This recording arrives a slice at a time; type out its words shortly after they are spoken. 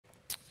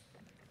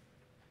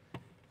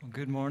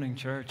Good morning,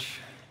 church.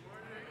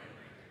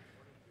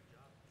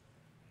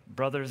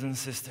 Brothers and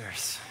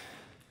sisters.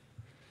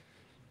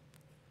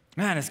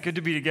 Man, it's good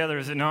to be together,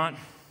 is it not?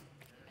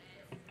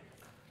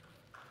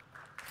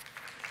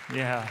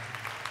 Yeah.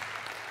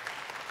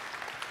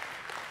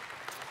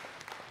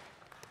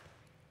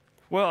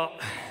 Well,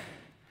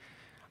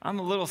 I'm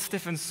a little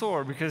stiff and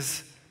sore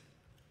because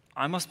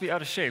I must be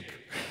out of shape.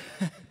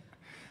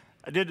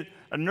 I did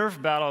a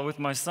Nerf battle with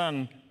my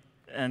son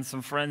and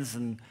some friends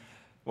and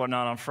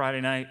whatnot on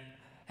Friday night,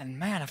 and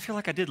man, I feel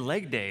like I did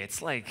leg day.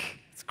 It's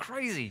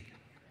crazy.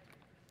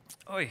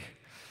 Oy.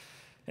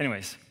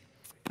 Anyways,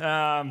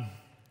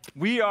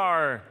 we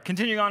are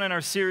continuing on in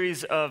our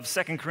series of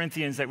 2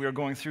 Corinthians that we are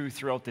going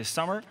throughout this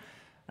summer.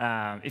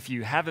 If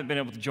you haven't been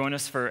able to join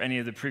us for any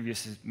of the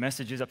previous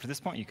messages up to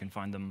this point, you can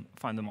find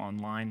them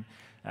online.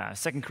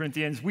 2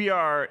 Corinthians, we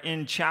are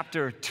in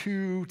chapter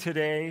 2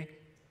 today.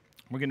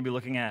 We're going to be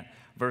looking at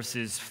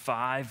verses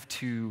 5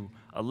 to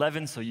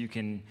 11, so you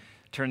can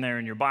turn there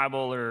in your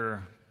Bible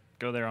or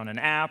go there on an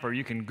app, or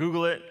you can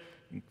Google it,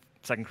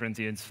 2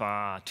 Corinthians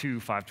 2,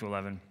 5 to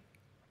 11.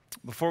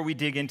 Before we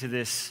dig into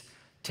this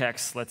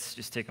text, let's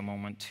just take a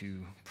moment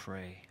to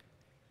pray.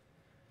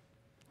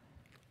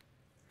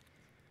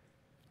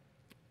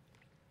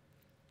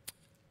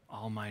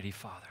 Almighty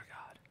Father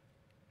God,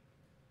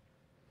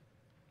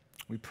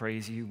 we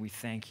praise you, we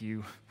thank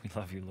you, we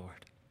love you,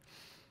 Lord.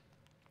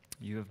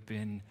 You have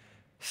been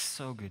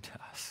so good to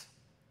us.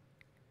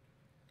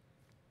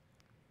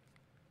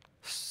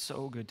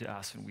 So good to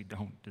us, and we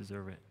don't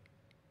deserve it.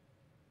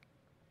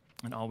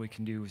 And all we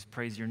can do is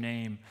praise your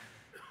name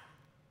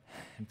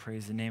and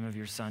praise the name of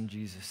your Son,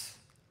 Jesus.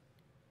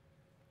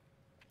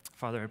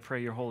 Father, I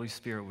pray your Holy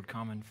Spirit would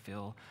come and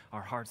fill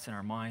our hearts and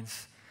our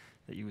minds,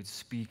 that you would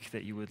speak,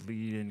 that you would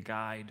lead and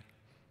guide,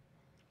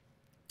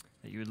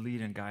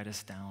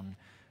 us down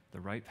the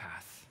right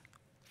path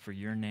for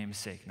your name's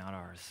sake, not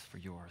ours, for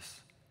yours.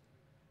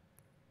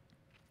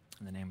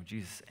 In the name of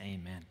Jesus,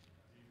 amen.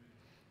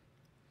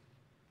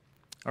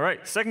 All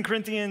right, 2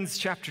 Corinthians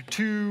chapter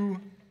 2,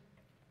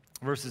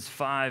 verses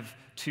 5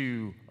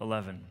 to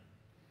 11.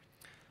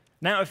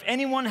 Now, if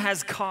anyone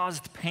has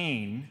caused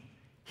pain,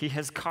 he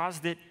has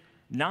caused it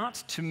not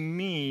to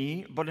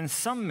me, but in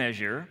some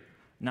measure,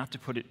 not to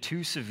put it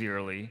too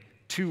severely,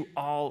 to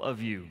all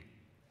of you.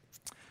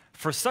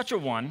 For such a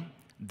one,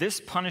 this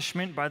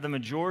punishment by the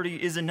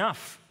majority is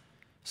enough.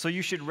 So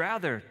you should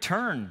rather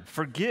turn,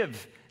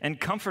 forgive, and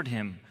comfort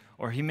him,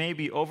 or he may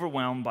be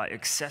overwhelmed by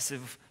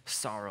excessive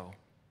sorrow.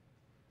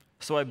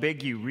 So I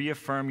beg you,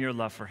 reaffirm your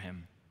love for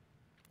him.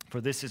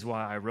 For this is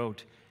why I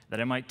wrote, that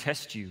I might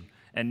test you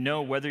and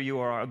know whether you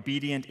are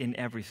obedient in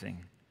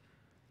everything.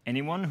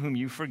 Anyone whom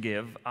you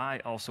forgive, I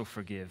also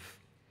forgive.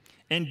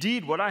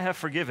 Indeed, what I have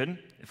forgiven,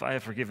 if I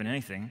have forgiven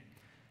anything,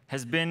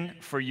 has been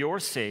for your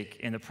sake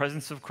in the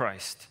presence of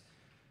Christ,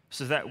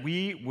 so that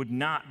we would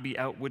not be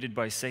outwitted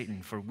by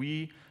Satan, for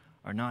we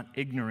are not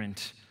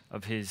ignorant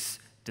of his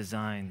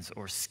designs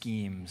or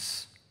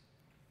schemes.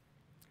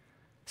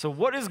 So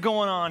what is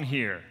going on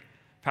here?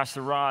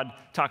 Pastor Rod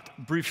talked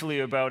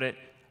briefly about it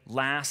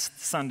last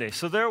Sunday.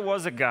 So there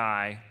was a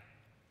guy,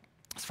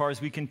 as far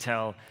as we can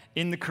tell,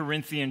 in the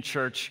Corinthian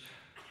church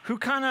who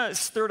kind of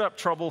stirred up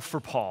trouble for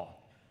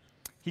Paul.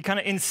 He kind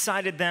of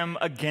incited them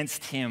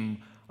against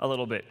him a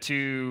little bit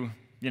to,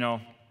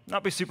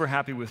 not be super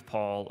happy with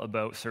Paul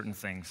about certain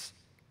things.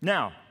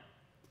 Now,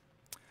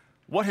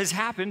 what has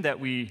happened that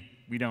we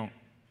don't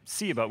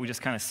see about, we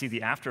just kind of see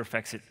the after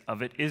effects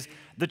of it, is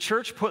the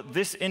church put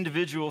this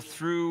individual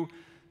through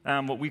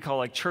what we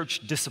call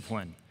church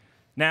discipline.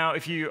 Now,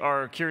 if you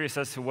are curious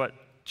as to what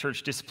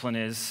church discipline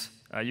is,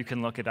 you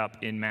can look it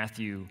up in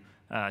Matthew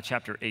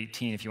chapter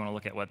 18 if you want to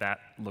look at what that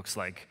looks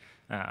like.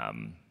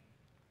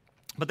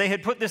 But they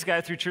had put this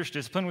guy through church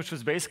discipline, which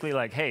was basically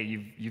like, hey,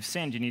 you've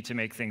sinned, you need to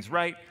make things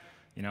right.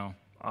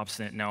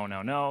 Obstinate,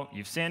 no,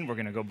 you've sinned, we're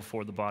going to go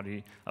before the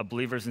body of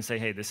believers and say,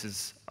 hey, this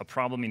is a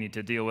problem, you need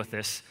to deal with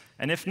this.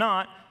 And if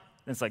not,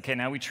 then it's like, okay,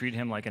 now we treat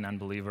him like an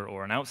unbeliever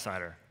or an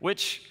outsider,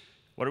 which,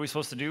 what are we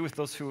supposed to do with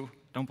those who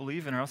don't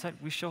believe and are outside?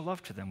 We show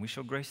love to them, we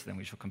show grace to them,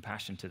 we show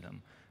compassion to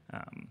them.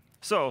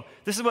 So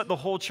this is what the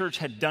whole church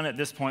had done at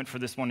this point for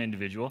this one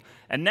individual.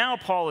 And now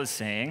Paul is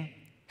saying,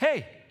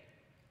 hey,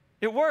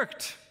 it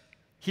worked.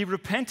 He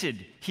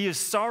repented. He is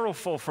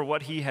sorrowful for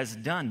what he has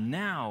done.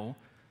 Now,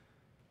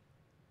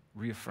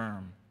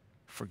 reaffirm,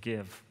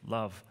 forgive,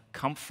 love,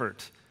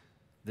 comfort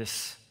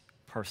this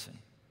person.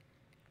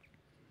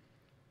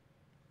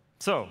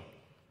 So,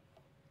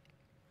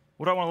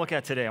 what do I want to look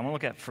at today? I want to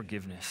look at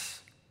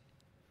forgiveness.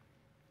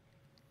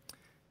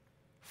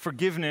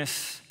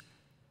 Forgiveness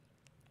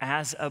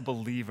as a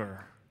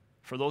believer,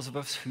 for those of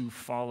us who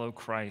follow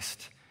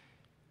Christ,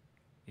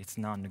 it's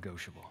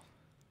non-negotiable.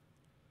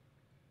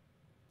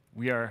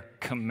 We are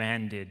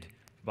commanded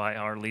by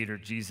our leader,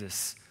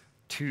 Jesus,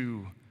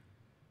 to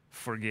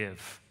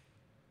forgive.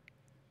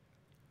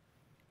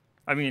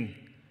 I mean,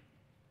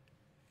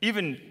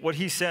 even what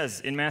he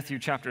says in Matthew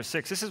chapter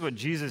 6, this is what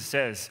Jesus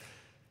says.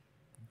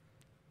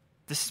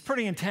 This is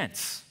pretty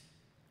intense.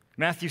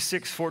 Matthew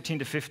 6, 14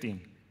 to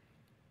 15.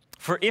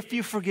 For if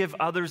you forgive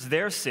others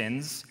their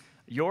sins,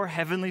 your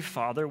heavenly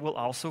Father will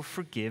also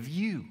forgive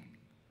you.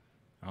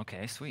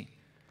 Okay, sweet.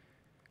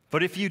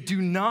 But if you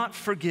do not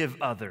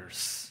forgive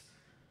others,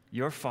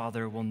 your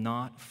Father will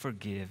not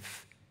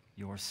forgive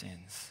your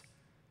sins.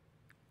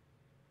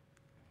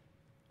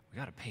 We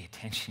got to pay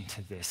attention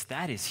to this.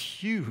 That is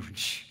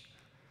huge.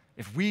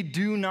 If we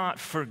do not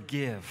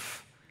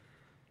forgive,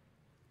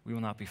 we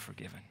will not be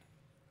forgiven.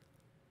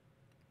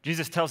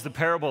 Jesus tells the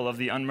parable of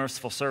the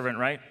unmerciful servant,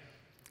 right?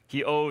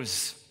 He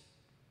owes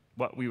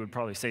what we would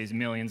probably say is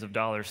millions of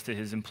dollars to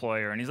his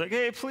employer. And he's like,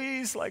 hey,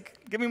 please,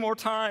 give me more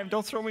time.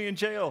 Don't throw me in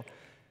jail.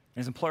 And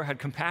his employer had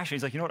compassion.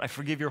 He's like, you know what? I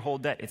forgive your whole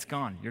debt. It's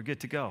gone. You're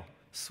good to go.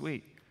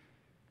 Sweet.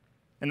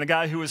 And the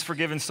guy who was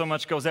forgiven so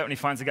much goes out and he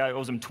finds a guy who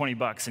owes him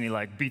 $20 and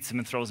he beats him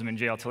and throws him in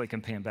jail till he can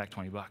pay him back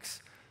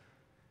 $20.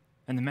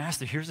 And the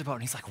master hears about it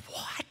and he's like,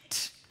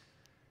 what?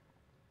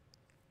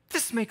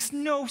 This makes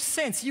no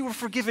sense. You were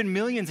forgiven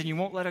millions and you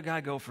won't let a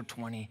guy go for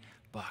 $20.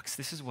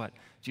 This is what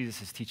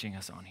Jesus is teaching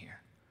us on here.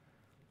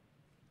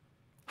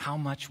 How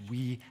much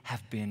we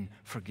have been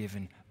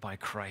forgiven by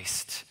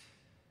Christ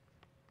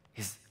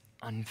is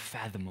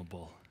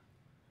unfathomable.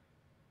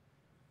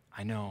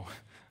 I know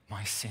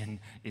my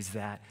sin is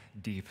that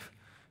deep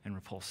and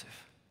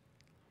repulsive.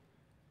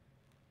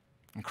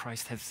 And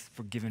Christ has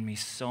forgiven me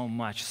so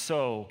much.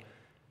 So,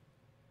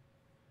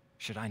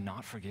 should I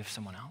not forgive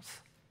someone else?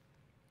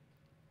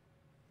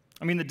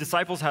 I mean, the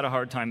disciples had a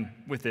hard time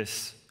with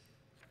this.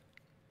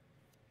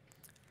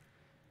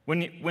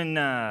 Even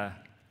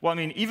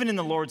in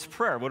the Lord's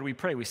Prayer, what do we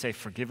pray? We say,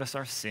 forgive us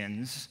our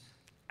sins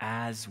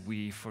as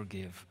we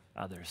forgive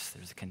others.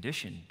 There's a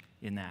condition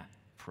in that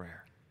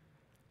prayer.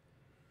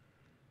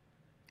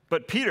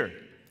 But Peter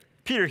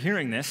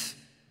hearing this,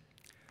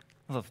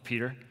 I love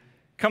Peter,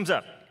 comes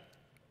up.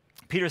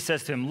 Peter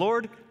says to him,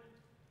 Lord,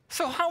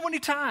 so how many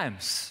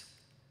times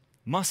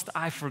must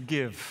I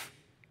forgive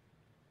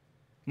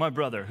my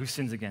brother who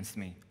sins against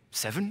me?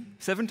 7?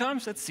 7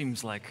 times? That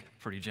seems like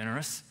pretty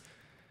generous.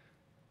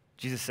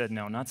 Jesus said,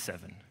 no, not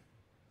 7,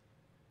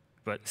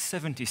 but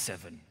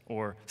 77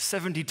 or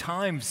 70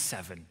 times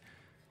 7,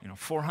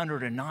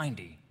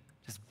 490.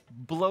 Just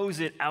blows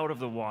it out of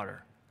the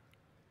water.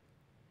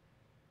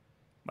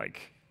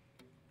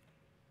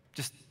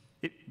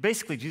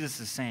 Basically,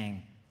 Jesus is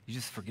saying, you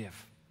just forgive,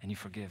 and you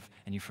forgive,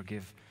 and you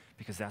forgive,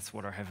 because that's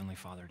what our Heavenly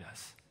Father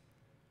does.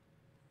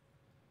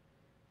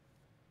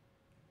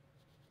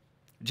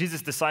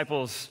 Jesus'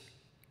 disciples,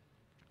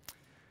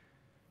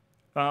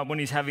 when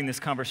he's having this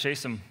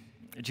conversation,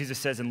 Jesus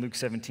says in Luke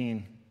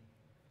 17,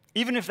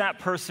 even if that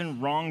person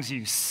wrongs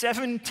you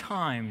 7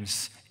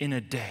 times in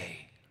a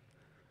day,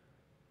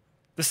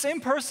 the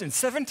same person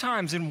 7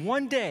 times in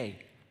one day,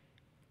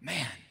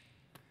 man.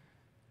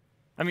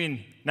 I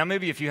mean, now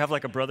maybe if you have a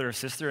brother or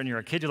sister and you're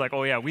a kid, you're like,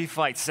 oh yeah, we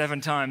fight 7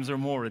 times or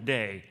more a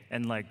day,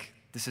 and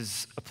this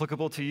is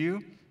applicable to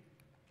you.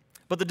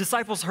 But the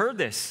disciples heard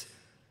this,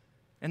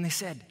 and they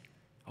said,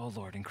 oh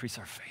Lord, increase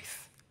our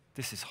faith.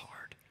 This is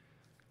hard.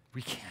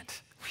 We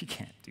can't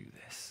do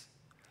this.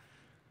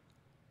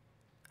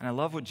 And I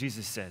love what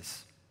Jesus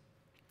says.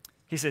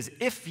 He says,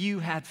 if you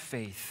had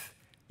faith,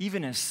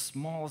 even as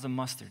small as a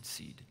mustard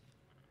seed,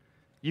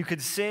 you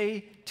could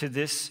say to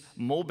this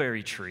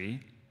mulberry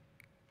tree,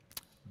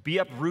 be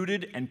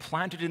uprooted and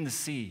planted in the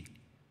sea,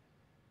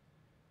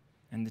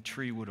 and the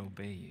tree would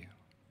obey you.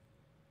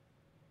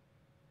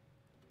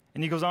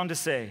 And he goes on to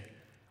say,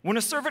 when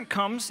a servant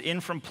comes in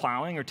from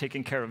plowing or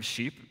taking care of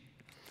sheep,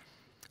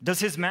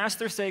 does his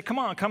master say,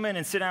 come in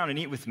and sit down and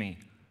eat with me?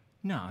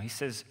 No, he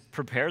says,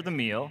 prepare the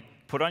meal,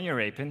 put on your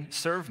apron,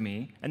 serve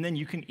me, and then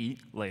you can eat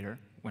later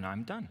when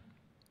I'm done.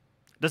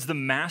 Does the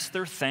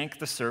master thank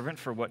the servant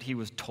for what he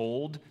was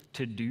told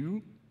to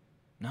do?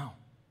 No.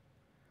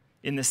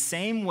 In the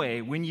same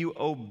way, when you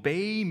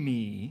obey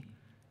me,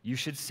 you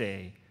should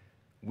say,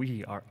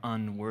 we are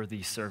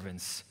unworthy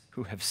servants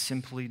who have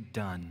simply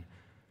done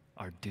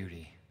our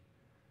duty.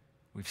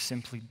 We've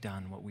simply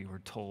done what we were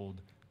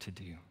told to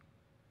do.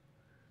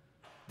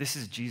 This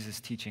is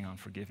Jesus' teaching on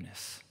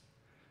forgiveness.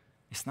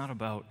 It's not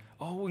about,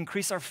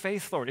 increase our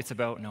faith, Lord. It's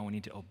about, no, we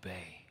need to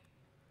obey.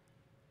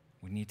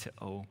 We need to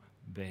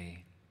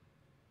obey.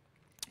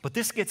 But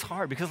this gets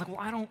hard because,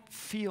 I don't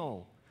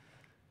feel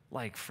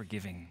like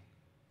forgiving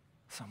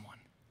someone.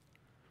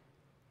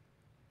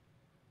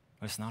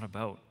 But it's not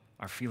about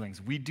our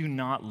feelings. We do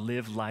not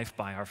live life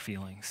by our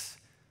feelings,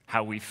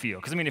 how we feel.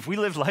 Because, if we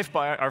live life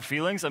by our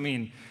feelings,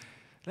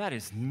 that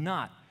is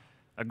not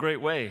a great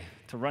way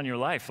to run your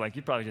life.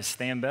 You'd probably just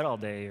stay in bed all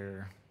day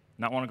or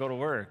not want to go to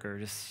work or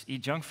just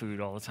eat junk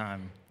food all the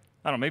time.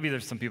 I don't know, maybe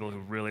there's some people who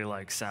really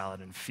like salad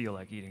and feel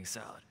like eating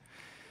salad.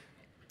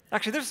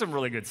 Actually, there's some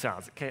really good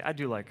salads. Okay, I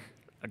do like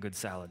a good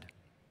salad.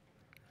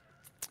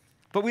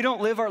 But we don't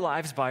live our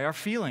lives by our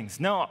feelings.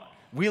 No,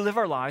 we live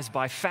our lives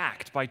by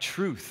fact, by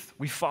truth.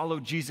 We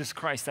follow Jesus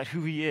Christ, that's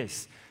who he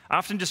is. I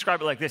often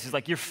describe it like this. It's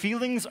like your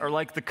feelings are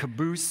like the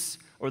caboose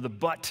or the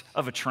butt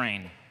of a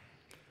train.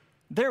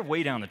 They're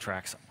way down the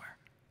track somewhere,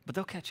 but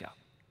they'll catch up.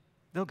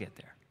 They'll get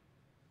there.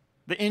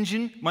 The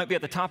engine might be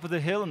at the top of the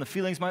hill and the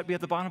feelings might be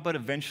at the bottom, but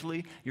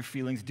eventually your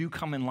feelings do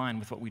come in line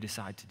with what we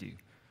decide to do,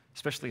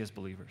 especially as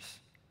believers.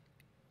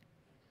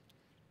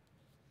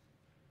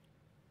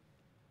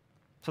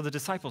 So the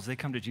disciples, they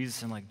come to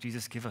Jesus and like,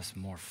 Jesus, give us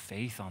more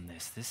faith on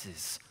this. This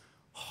is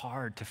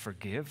hard to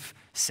forgive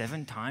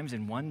 7 times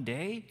in one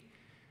day,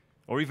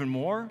 or even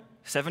more,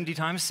 70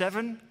 times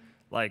 7.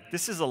 Like,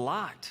 this is a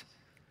lot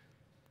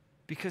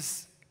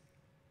because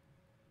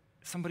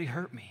somebody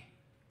hurt me.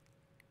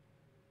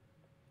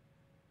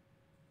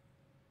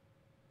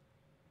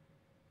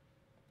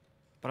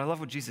 But I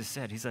love what Jesus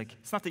said. He's like,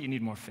 it's not that you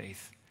need more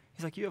faith.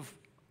 He's like, you have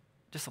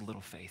just a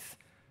little faith.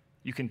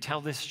 You can tell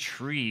this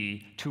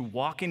tree to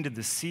walk into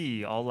the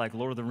sea, all like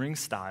Lord of the Rings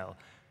style.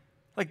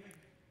 Like,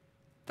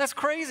 that's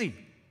crazy.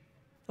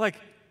 Like,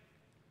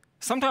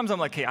 sometimes I'm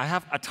like, hey, I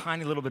have a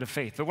tiny little bit of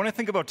faith. But when I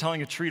think about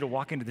telling a tree to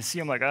walk into the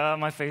sea, I'm like,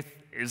 my faith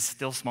is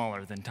still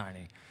smaller than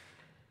tiny.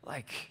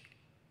 Like,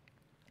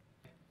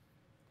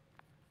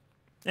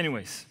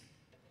 anyways,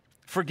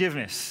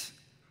 forgiveness.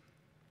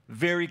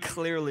 Very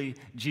clearly,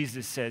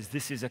 Jesus says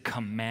this is a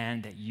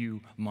command that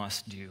you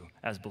must do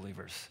as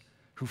believers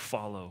who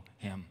follow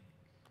him.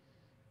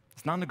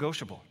 It's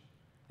non-negotiable.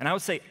 And I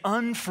would say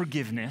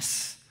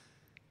unforgiveness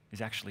is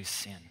actually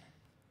sin.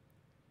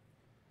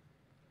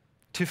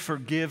 To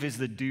forgive is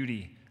the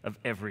duty of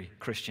every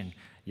Christian.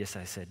 Yes,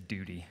 I said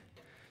duty.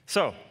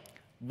 So,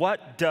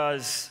 what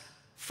does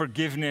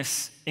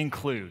forgiveness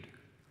include?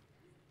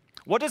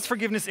 What does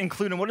forgiveness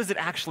include and what does it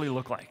actually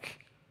look like?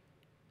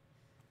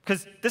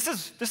 Because this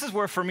is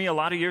where, for me, a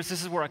lot of years,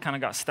 this is where I kind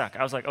of got stuck.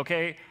 I was like,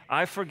 okay,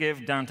 I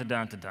forgive,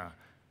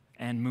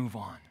 and move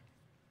on.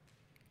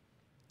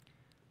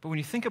 But when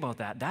you think about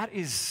that,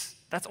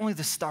 that's only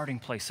the starting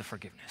place of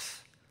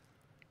forgiveness.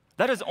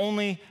 That is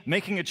only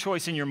making a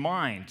choice in your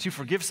mind to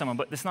forgive someone,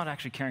 but it's not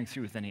actually carrying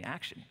through with any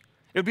action.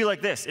 It would be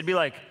like this. It'd be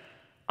like,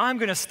 I'm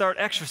going to start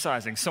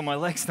exercising so my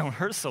legs don't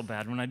hurt so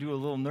bad when I do a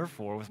little Nerf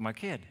war with my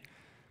kid.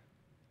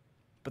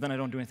 But then I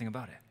don't do anything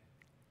about it.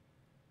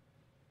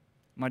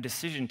 My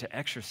decision to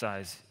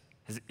exercise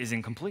is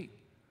incomplete.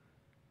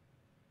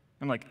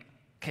 I'm like,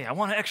 okay, I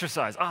want to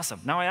exercise.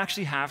 Awesome. Now I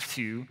actually have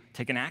to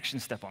take an action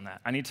step on that.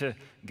 I need to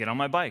get on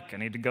my bike. I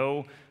need to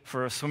go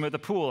for a swim at the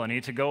pool. I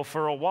need to go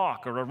for a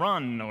walk or a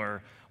run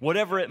or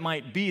whatever it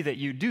might be that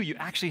you do. You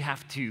actually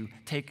have to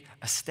take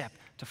a step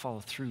to follow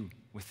through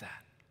with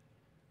that.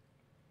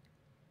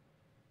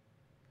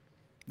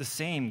 The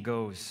same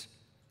goes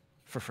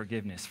for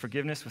forgiveness.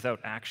 Forgiveness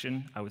without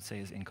action, I would say,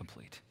 is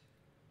incomplete.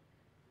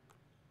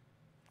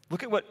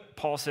 Look at what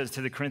Paul says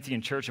to the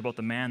Corinthian church about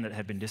the man that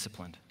had been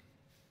disciplined.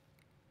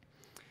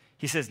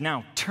 He says,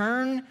 now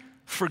turn,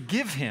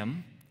 forgive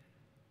him,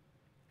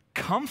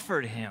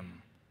 comfort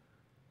him,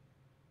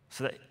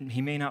 so that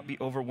he may not be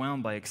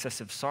overwhelmed by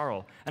excessive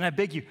sorrow. And I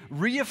beg you,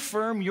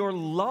 reaffirm your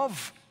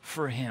love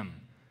for him.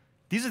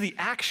 These are the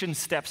action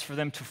steps for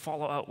them to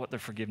follow out what their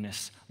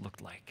forgiveness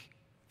looked like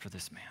for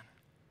this man.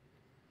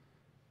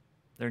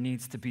 There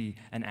needs to be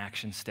an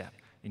action step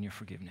in your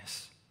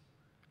forgiveness.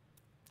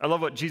 I love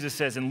what Jesus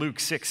says in Luke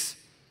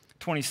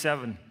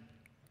 6:27.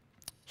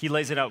 He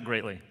lays it out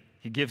greatly.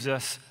 He gives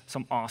us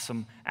some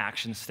awesome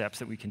action steps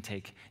that we can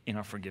take in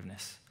our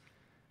forgiveness.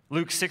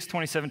 Luke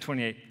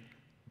 6:27-28.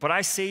 But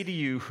I say to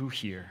you who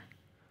hear,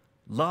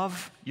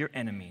 love your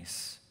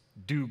enemies,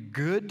 do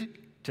good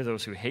to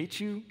those who hate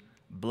you,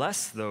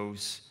 bless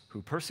those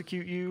who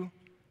persecute you,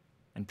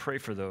 and pray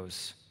for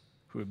those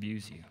who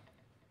abuse you.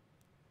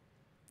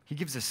 He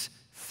gives us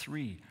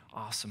 3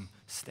 awesome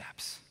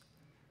steps: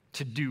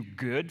 to do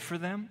good for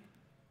them,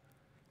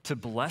 to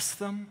bless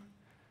them,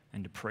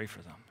 and to pray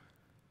for them.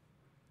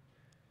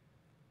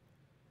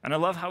 And I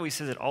love how he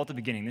says it all at the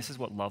beginning. This is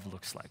what love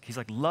looks like. He's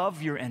like,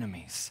 love your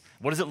enemies.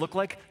 What does it look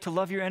like to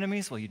love your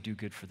enemies? Well, you do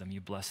good for them, you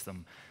bless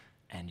them,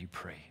 and you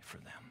pray for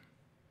them.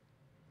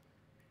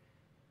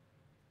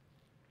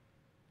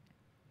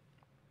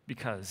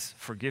 Because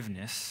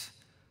forgiveness,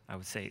 I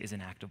would say, is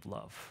an act of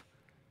love.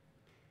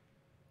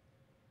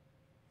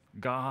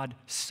 God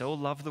so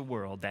loved the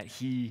world that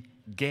he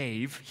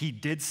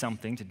did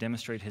something to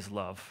demonstrate his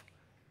love,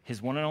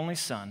 his one and only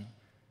Son,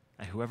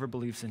 and whoever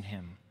believes in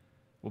him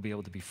will be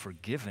able to be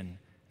forgiven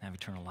and have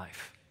eternal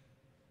life.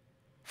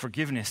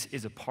 Forgiveness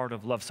is a part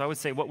of love. So I would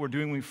say what we're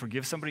doing when we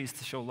forgive somebody is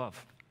to show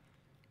love.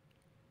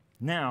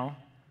 Now,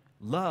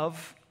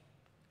 love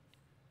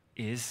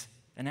is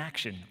an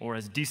action, or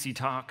as DC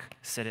Talk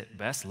said it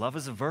best, love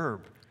is a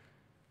verb.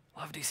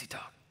 Love DC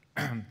Talk.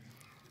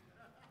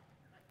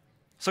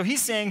 So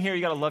he's saying here,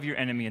 you got to love your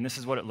enemy, and this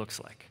is what it looks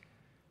like.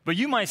 But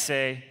you might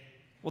say,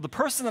 well, the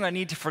person that I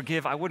need to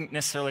forgive, I wouldn't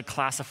necessarily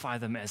classify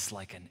them as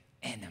like an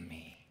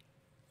enemy.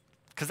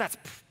 Because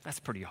that's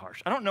pretty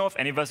harsh. I don't know if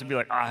any of us would be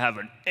like, I have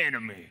an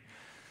enemy.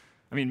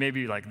 I mean,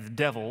 maybe like the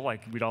devil,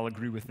 like we'd all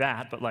agree with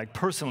that. But like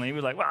personally,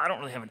 we're like, well, I don't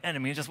really have an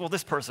enemy. It's just, well,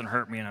 this person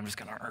hurt me, and I'm just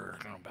going to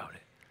hurt about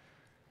it.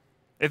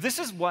 If this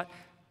is what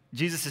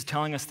Jesus is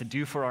telling us to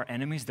do for our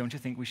enemies, don't you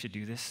think we should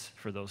do this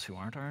for those who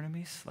aren't our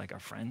enemies, like our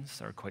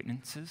friends, our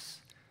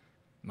acquaintances,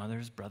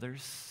 mothers,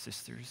 brothers,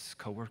 sisters,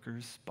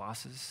 coworkers,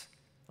 bosses?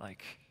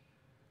 Like,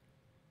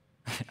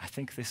 I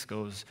think this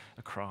goes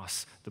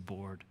across the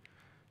board.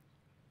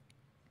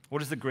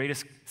 What is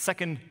the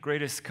second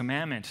greatest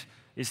commandment?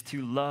 Is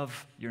to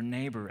love your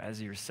neighbor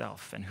as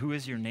yourself. And who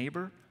is your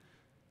neighbor?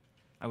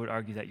 I would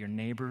argue that your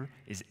neighbor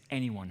is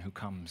anyone who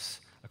comes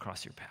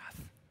across your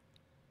path.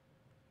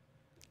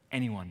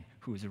 Anyone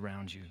who is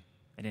around you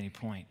at any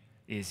point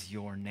is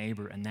your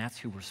neighbor, and that's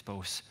who we're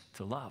supposed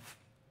to love.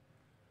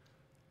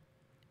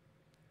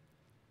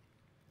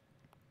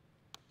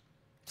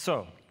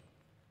 So,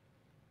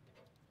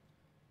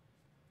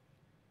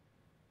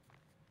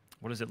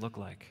 what does it look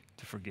like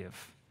to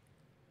forgive?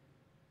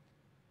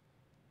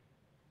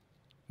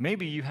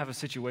 Maybe you have a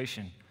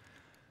situation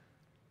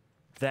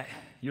that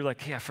you're like,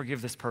 hey, I forgive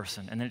this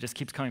person, and then it just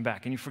keeps coming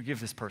back, and you forgive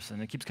this person,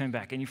 and it keeps coming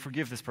back, and you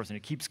forgive this person,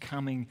 it keeps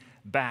coming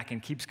back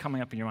and keeps coming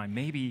up in your mind.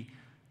 Maybe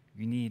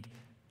you need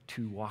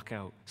to walk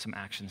out some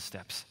action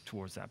steps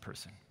towards that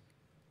person.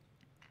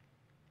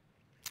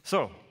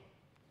 So,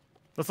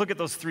 let's look at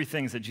those three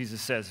things that Jesus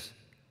says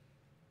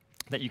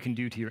that you can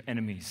do to your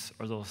enemies,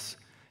 or those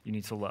you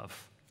need to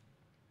love.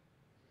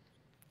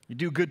 You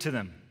do good to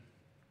them.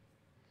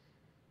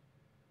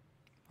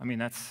 I mean,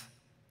 that's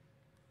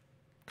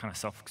kind of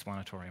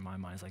self-explanatory in my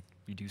mind. It's like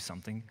you do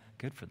something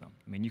good for them.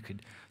 I mean, you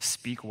could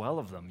speak well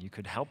of them. You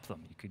could help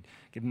them. You could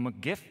give them a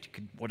gift. You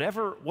could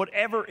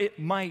whatever it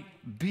might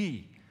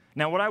be.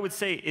 Now, what I would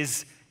say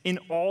is in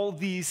all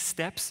these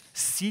steps,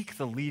 seek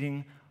the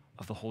leading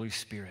of the Holy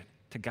Spirit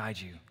to guide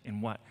you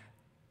in what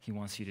he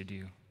wants you to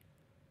do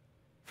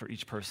for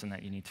each person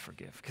that you need to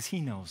forgive. Because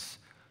he knows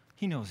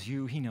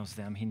you, he knows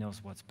them, he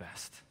knows what's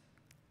best.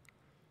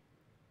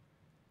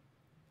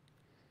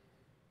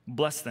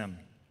 Bless them.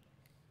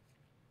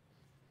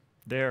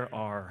 There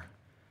are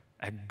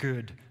a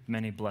good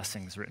many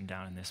blessings written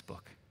down in this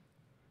book.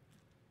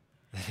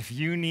 That if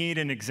you need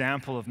an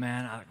example of,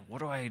 man, what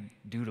do I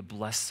do to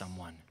bless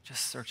someone?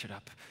 Just search it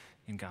up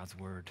in God's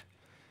word.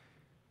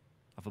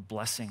 Of a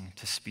blessing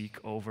to speak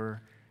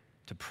over,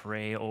 to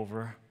pray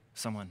over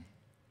someone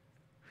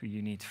who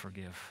you need to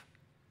forgive.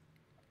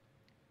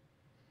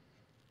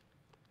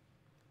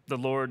 The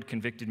Lord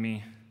convicted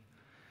me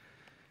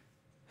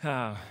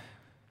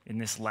in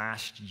this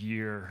last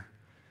year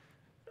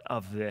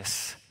of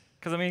this.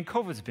 Because, I mean,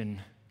 COVID's been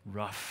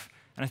rough.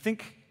 And I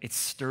think it's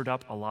stirred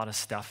up a lot of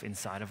stuff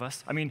inside of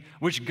us. I mean,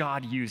 which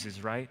God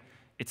uses, right?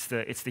 It's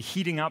the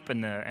heating up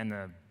and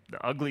the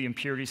ugly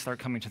impurities start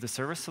coming to the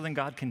surface, so then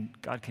God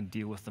can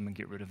deal with them and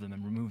get rid of them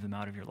and remove them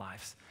out of your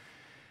lives.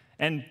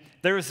 And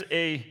there's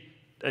a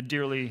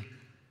dearly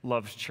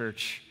loved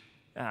church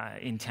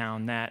in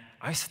town that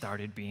I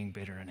started being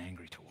bitter and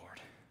angry toward.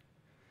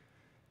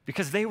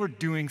 Because they were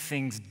doing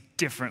things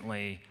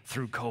differently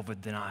through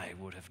COVID than I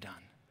would have done.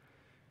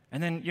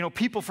 And then,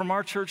 people from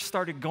our church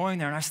started going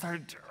there, and I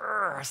started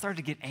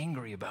to get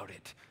angry about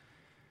it.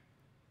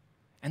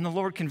 And the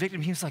Lord convicted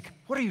me. He was like,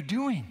 what are you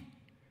doing?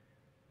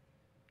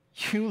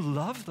 You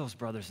love those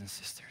brothers and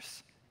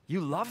sisters.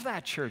 You love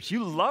that church.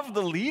 You love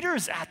the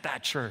leaders at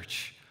that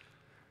church.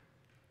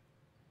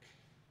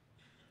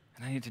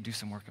 And I need to do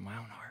some work in my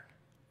own heart.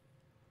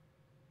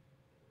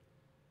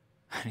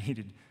 I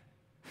needed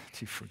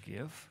to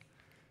forgive,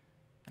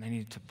 and I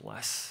needed to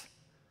bless.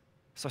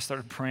 So I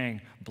started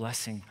praying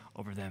blessing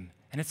over them.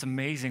 And it's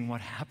amazing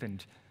what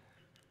happened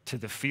to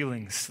the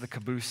feelings, the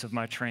caboose of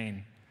my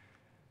train.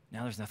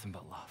 Now there's nothing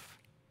but love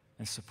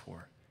and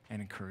support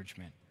and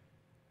encouragement.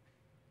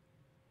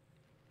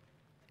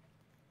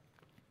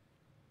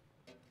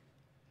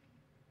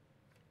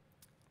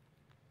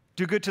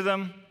 Do good to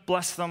them,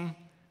 bless them,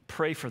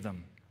 pray for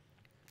them.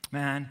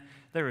 Man,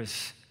 there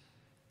is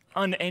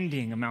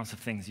unending amounts of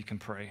things you can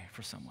pray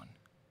for someone.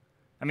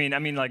 I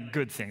mean, like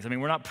good things. I mean,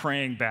 we're not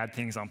praying bad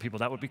things on people.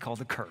 That would be called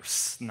a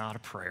curse, not a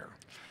prayer.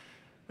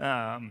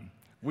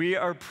 We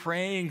are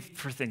praying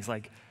for things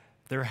like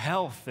their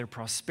health, their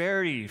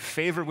prosperity,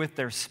 favor with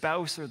their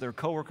spouse or their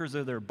coworkers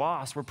or their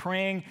boss. We're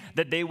praying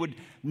that they would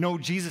know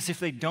Jesus if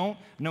they don't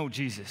know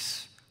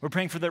Jesus. We're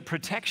praying for their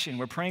protection.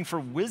 We're praying for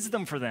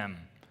wisdom for them.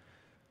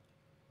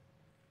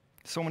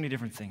 So many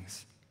different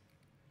things.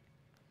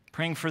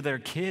 Praying for their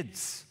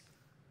kids.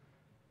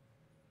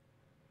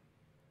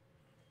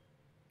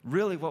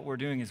 Really what we're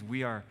doing is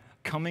we are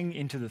coming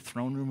into the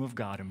throne room of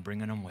God and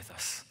bringing them with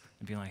us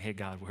and being like, hey,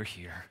 God, we're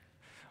here.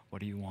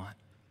 What do you want?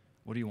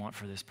 What do you want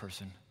for this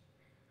person?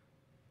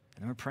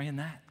 And then we're praying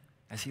that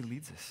as he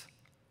leads us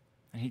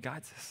and he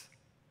guides us.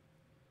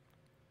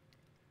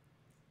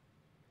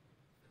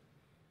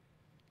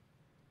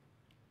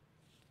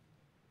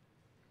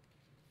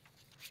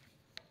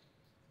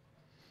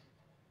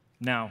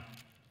 Now,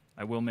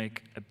 I will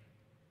make a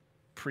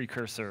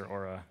precursor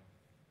or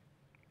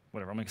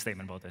I'll make a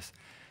statement about this.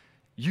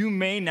 You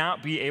may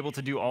not be able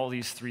to do all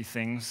these three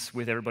things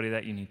with everybody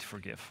that you need to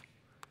forgive.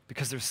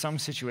 Because there's some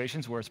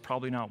situations where it's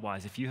probably not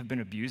wise. If you have been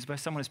abused by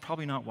someone, it's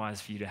probably not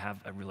wise for you to have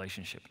a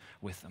relationship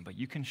with them. But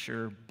you can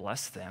sure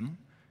bless them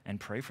and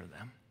pray for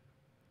them.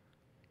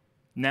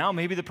 Now,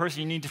 maybe the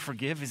person you need to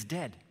forgive is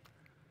dead.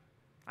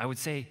 I would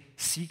say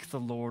seek the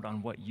Lord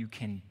on what you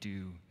can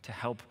do to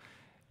help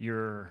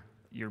your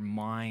your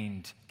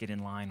mind get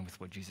in line with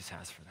what Jesus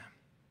has for them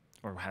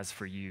or has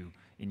for you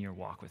in your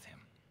walk with him.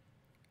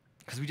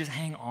 Because we just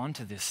hang on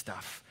to this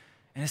stuff,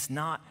 and it's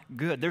not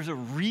good. There's a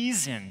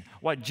reason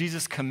why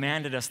Jesus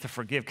commanded us to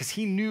forgive, because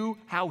he knew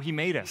how he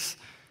made us.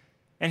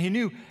 And he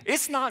knew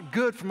it's not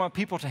good for my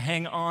people to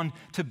hang on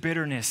to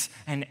bitterness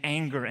and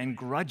anger and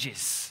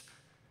grudges.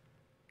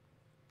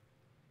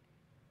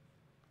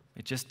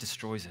 It just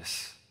destroys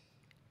us.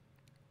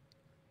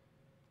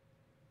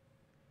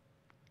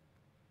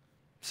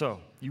 So,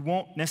 you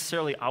won't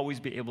necessarily always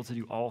be able to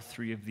do all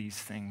three of these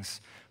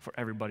things for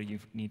everybody you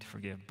need to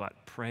forgive,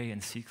 but pray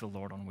and seek the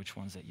Lord on which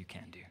ones that you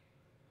can do.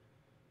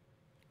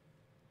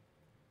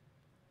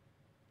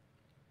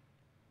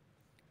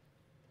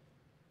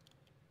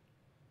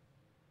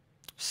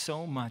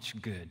 So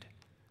much good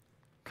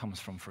comes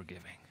from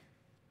forgiving.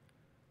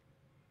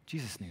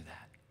 Jesus knew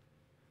that.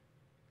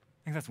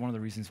 I think that's one of the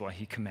reasons why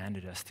he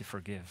commanded us to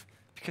forgive,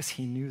 because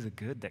he knew the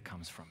good that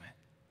comes from it.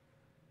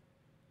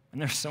 And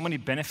there's so many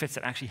benefits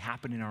that actually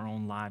happen in our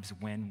own lives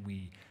when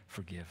we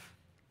forgive.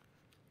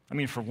 I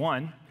mean, for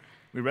one,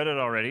 we read it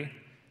already.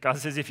 God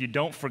says if you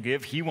don't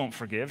forgive, he won't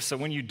forgive. So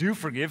when you do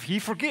forgive, he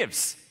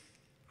forgives.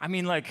 I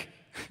mean, like,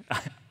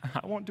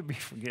 I want to be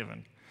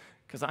forgiven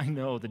because I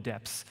know the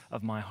depths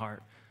of my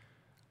heart.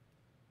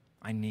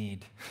 I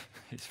need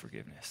his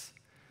forgiveness.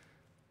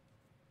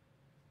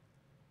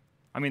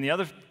 I mean, the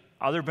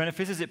other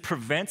benefit is it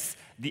prevents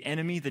the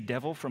enemy, the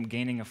devil, from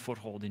gaining a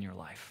foothold in your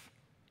life.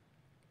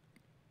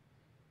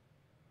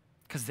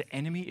 Because the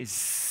enemy is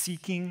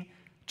seeking,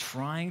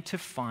 trying to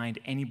find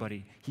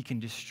anybody he can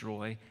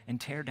destroy and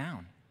tear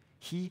down.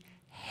 He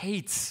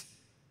hates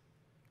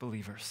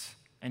believers,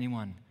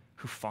 anyone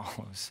who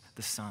follows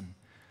the Son.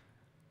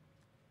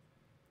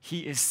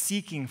 He is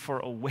seeking for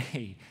a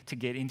way to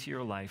get into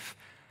your life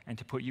and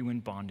to put you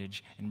in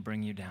bondage and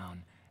bring you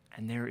down.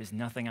 And there is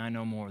nothing I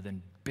know more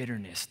than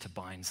bitterness to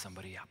bind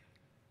somebody up.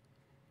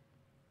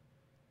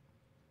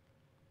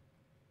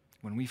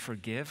 When we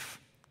forgive,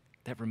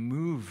 that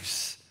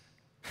removes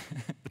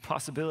the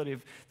possibility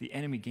of the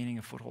enemy gaining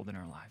a foothold in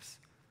our lives.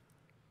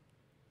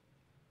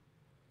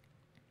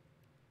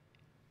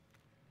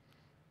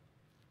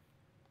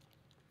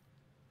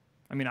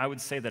 I mean, I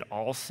would say that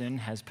all sin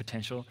has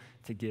potential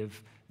to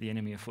give the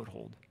enemy a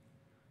foothold.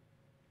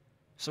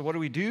 So what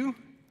do?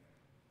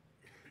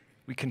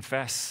 We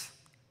confess.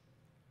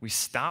 We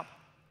stop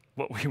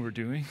what we were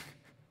doing,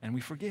 and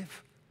we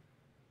forgive.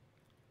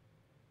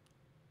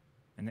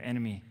 And the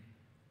enemy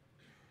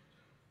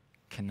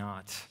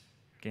cannot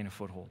gain a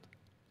foothold.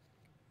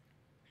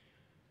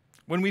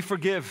 When we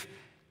forgive,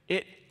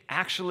 it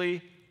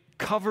actually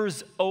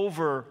covers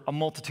over a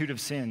multitude of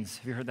sins.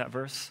 Have you heard that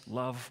verse?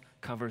 Love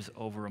covers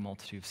over a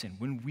multitude of sin.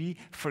 When we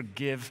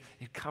forgive,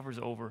 it covers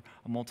over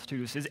a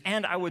multitude of sins.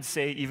 And I would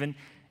say even,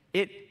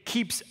 it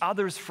keeps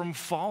others from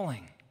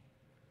falling.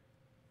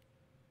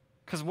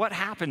 Because what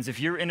happens if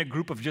you're in a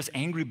group of just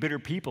angry, bitter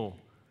people?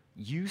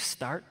 You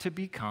start to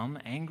become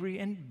angry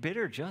and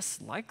bitter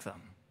just like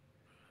them.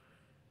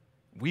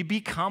 We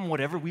become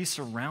whatever we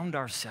surround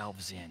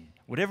ourselves in.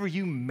 Whatever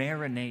you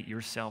marinate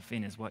yourself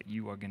in is what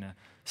you are going to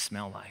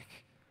smell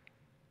like.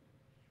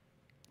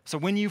 So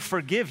when you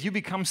forgive, you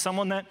become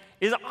someone that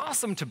is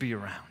awesome to be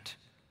around.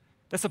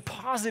 That's a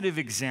positive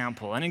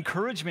example, an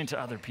encouragement to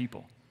other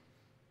people.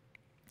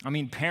 I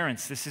mean,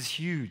 parents, this is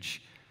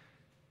huge.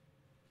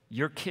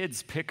 Your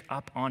kids pick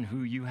up on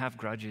who you have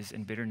grudges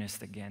and bitterness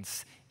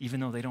against, even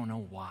though they don't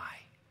know why.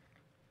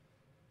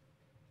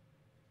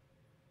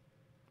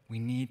 We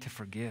need to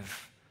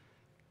forgive.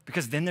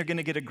 Because then they're going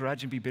to get a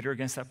grudge and be bitter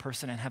against that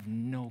person and have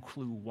no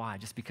clue why,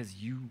 just because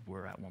you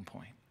were at one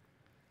point.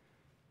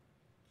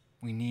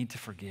 We need to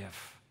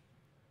forgive.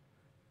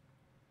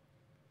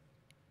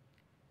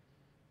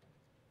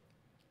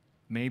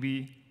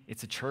 Maybe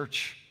it's a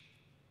church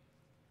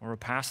or a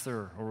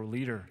pastor or a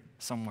leader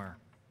somewhere.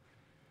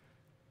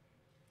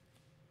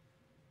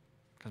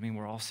 Because, I mean,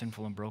 we're all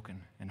sinful and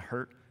broken, and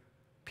hurt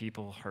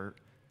people.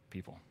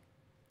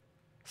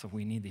 So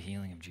we need the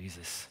healing of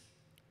Jesus.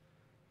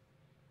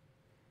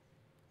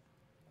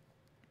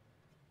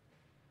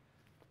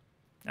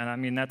 And I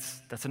mean,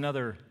 that's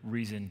another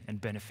reason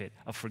and benefit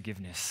of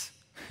forgiveness,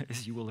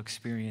 is you will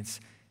experience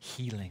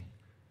healing.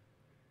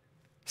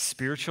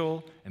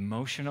 Spiritual,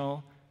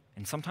 emotional,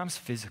 and sometimes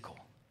physical.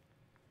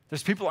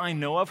 There's people I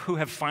know of who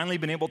have finally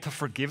been able to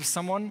forgive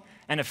someone,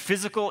 and a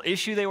physical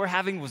issue they were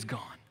having was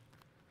gone.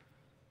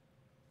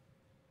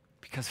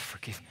 Because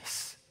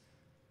forgiveness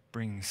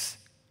brings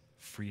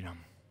freedom.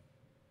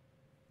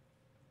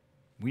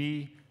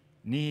 We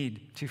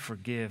need to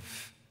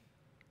forgive.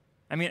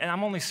 I mean, and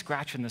I'm only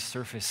scratching the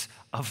surface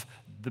of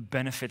the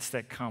benefits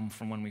that come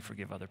from when we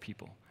forgive other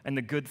people and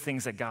the good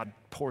things that God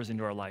pours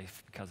into our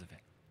life because of it.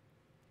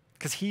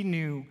 Because he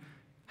knew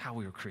how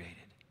we were created.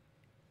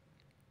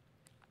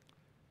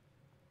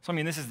 So, I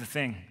mean, this is the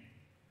thing.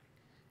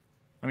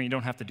 I mean, you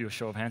don't have to do a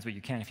show of hands, but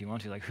you can if you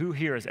want to. Like, who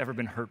here has ever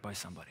been hurt by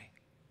somebody?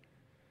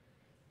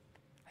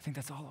 I think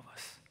that's all of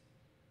us.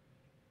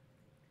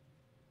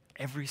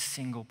 Every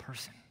single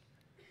person.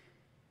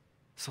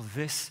 So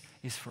this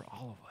is for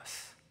all of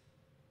us,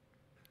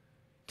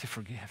 to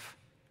forgive.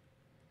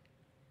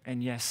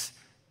 And yes,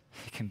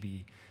 it can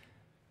be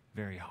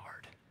very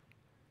hard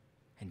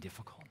and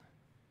difficult,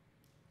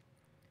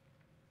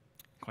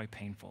 quite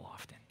painful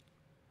often.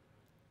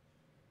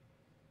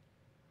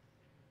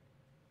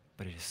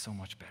 But it is so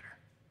much better.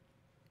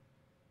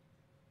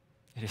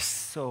 It is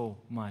so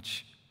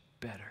much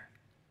better.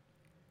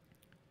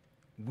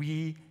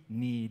 We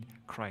need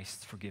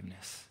Christ's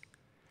forgiveness.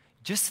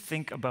 Just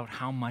think about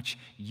how much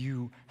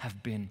you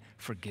have been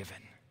forgiven.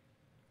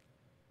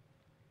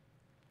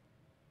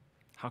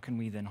 How can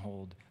we then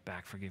hold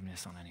back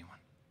forgiveness on anyone?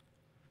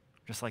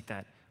 Just like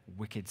that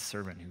wicked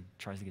servant who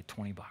tries to get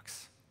 $20.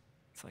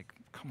 It's like,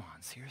 come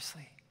on,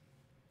 seriously?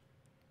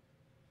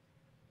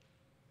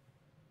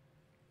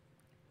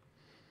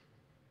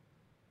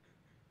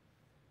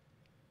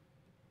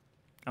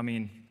 I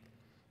mean,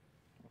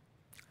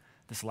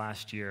 this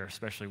last year,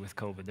 especially with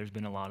COVID, there's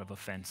been a lot of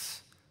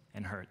offense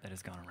and hurt that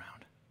has gone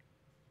around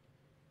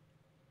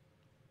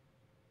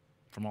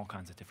from all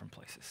kinds of different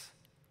places.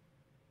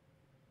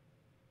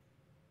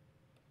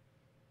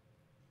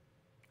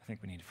 I think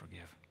we need to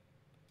forgive.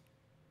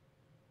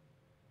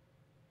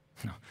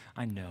 No,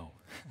 I know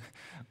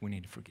we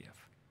need to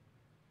forgive.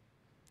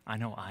 I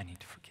know I need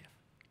to forgive.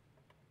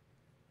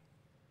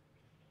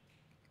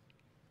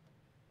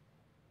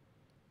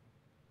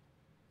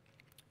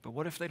 But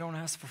what if they don't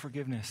ask for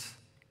forgiveness?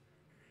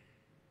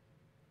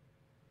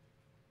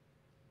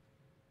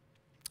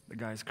 The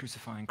guys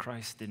crucifying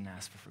Christ didn't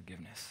ask for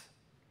forgiveness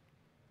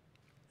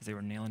as they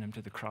were nailing him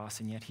to the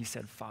cross, and yet he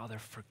said, Father,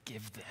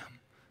 forgive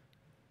them,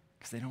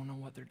 because they don't know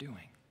what they're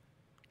doing.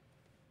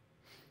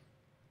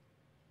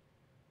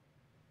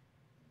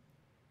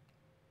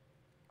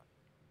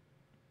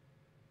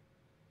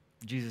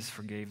 Jesus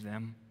forgave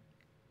them.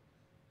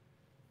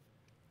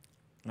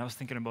 And I was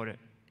thinking about it.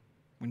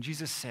 When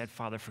Jesus said,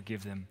 Father,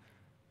 forgive them,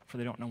 for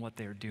they don't know what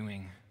they're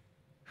doing,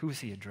 who is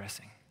he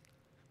addressing?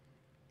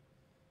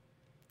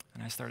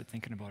 And I started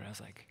thinking about it. I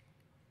was like,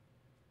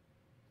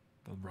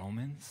 the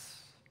Romans,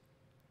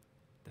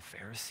 the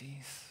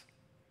Pharisees,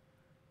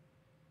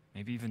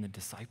 maybe even the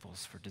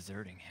disciples for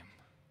deserting him.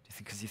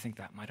 Because you think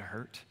that might have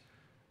hurt?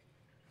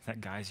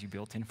 That guys you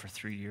built in for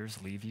 3 years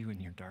leave you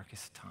in your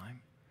darkest time?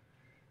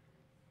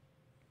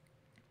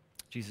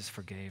 Jesus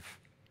forgave.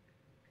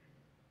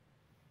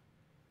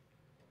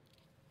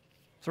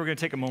 So we're going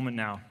to take a moment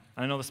now.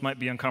 I know this might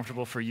be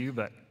uncomfortable for you,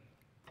 but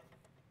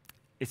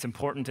it's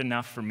important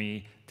enough for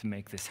me to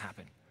make this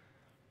happen.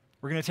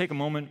 We're going to take a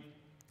moment.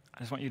 I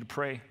just want you to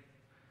pray.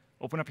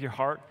 Open up your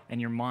heart and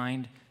your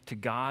mind to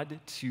God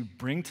to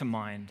bring to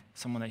mind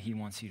someone that he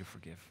wants you to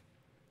forgive,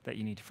 that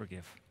you need to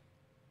forgive.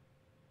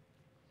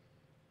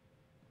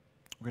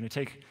 We're going to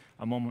take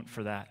a moment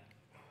for that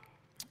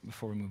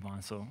before we move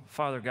on. So,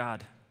 Father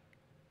God,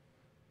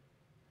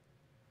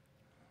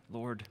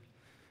 Lord,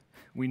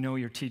 we know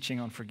your teaching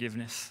on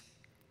forgiveness.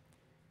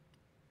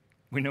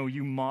 We know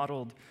you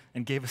modeled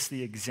and gave us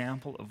the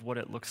example of what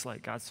it looks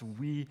like, God. So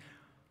we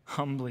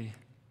humbly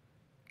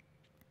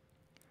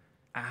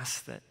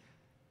ask that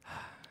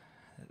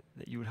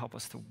you would help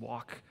us to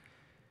walk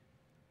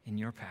in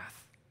your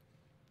path.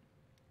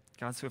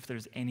 God, so if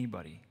there's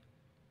anybody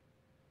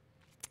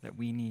that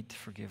we need to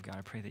forgive, God,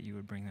 I pray that you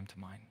would bring them to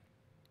mind.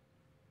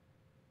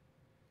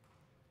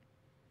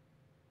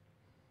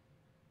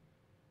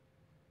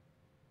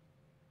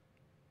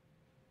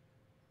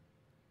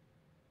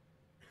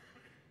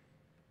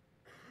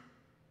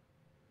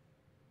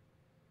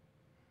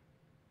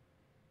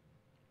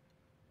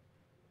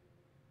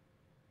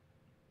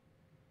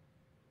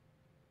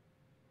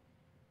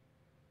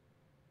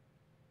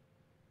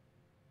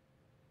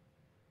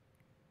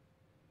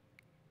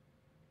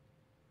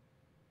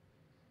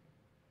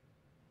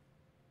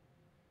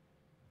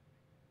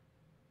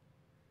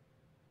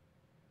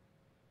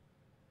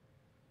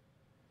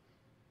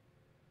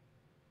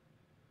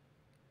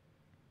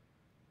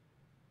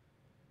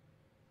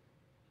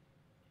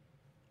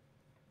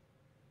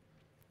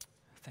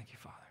 Thank you,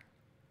 Father.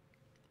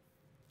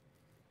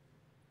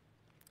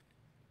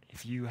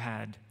 If you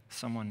had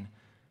someone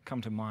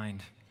come to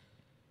mind,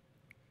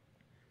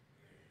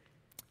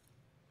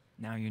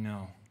 now you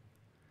know.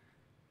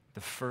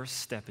 The first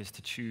step is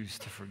to choose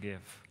to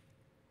forgive.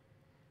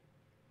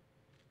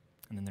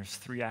 And then there's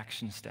 3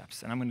 action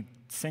steps. And I'm going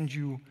to send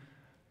you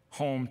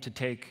home to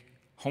take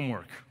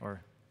homework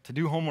or to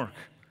do homework.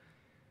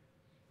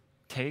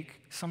 Take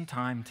some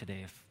time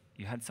today, if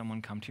you had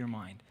someone come to your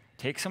mind,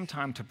 take some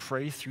time to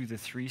pray through the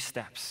 3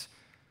 steps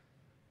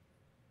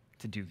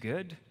to do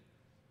good,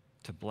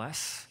 to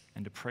bless,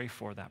 and to pray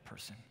for that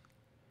person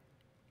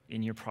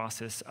in your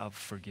process of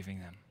forgiving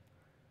them.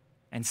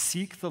 And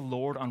seek the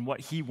Lord on what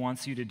he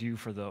wants you to do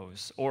for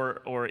those,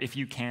 or if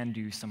you can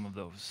do some of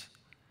those.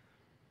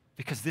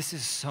 Because this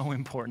is so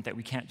important that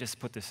we can't just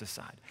put this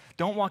aside.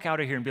 Don't walk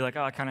out of here and be like,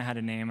 oh, I kind of had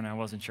a name and I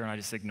wasn't sure and I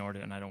just ignored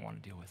it and I don't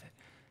want to deal with it.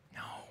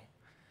 No.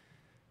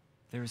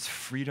 There's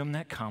freedom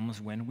that comes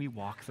when we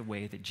walk the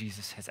way that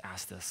Jesus has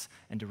asked us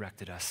and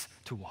directed us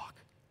to walk.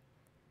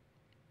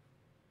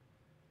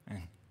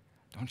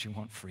 And Don't you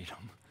want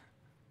freedom?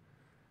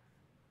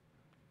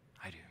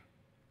 I do.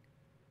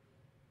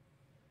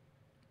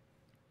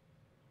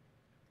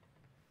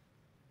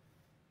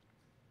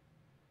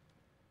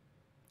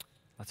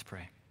 Let's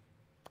pray.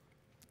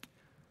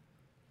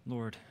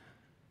 Lord,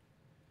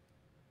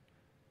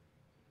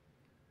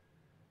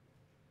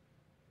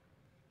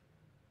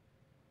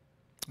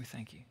 we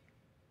thank you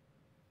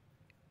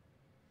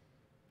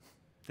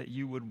that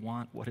you would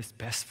want what is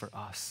best for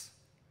us,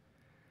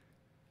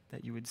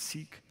 that you would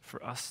seek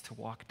for us to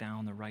walk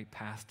down the right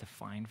path to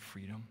find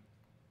freedom,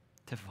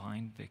 to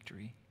find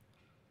victory,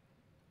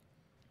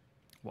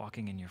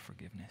 walking in your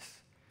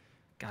forgiveness.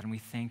 God, and we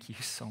thank you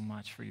so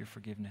much for your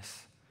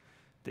forgiveness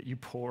that you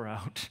pour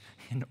out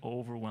in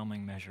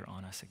overwhelming measure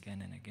on us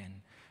again and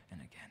again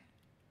and again.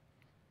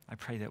 I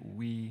pray that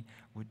we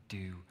would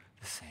do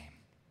the same.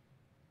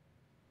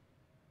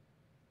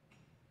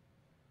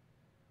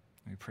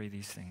 We pray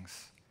these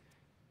things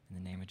in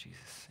the name of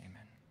Jesus.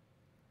 Amen.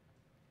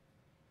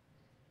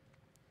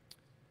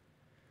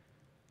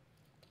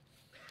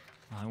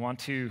 Well, I want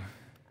to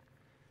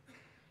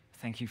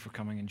thank you for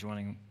coming and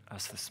joining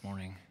us this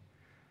morning.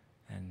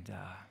 And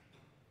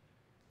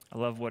I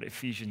love what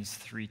Ephesians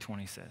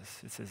 3:20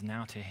 says. It says,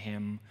 now to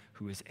him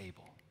who is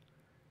able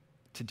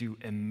to do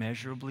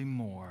immeasurably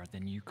more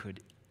than you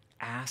could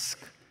ask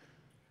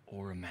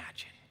or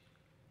imagine.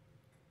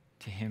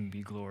 To him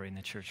be glory in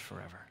the church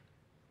forever.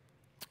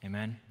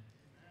 Amen?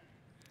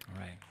 All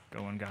right,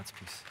 go in God's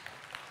peace.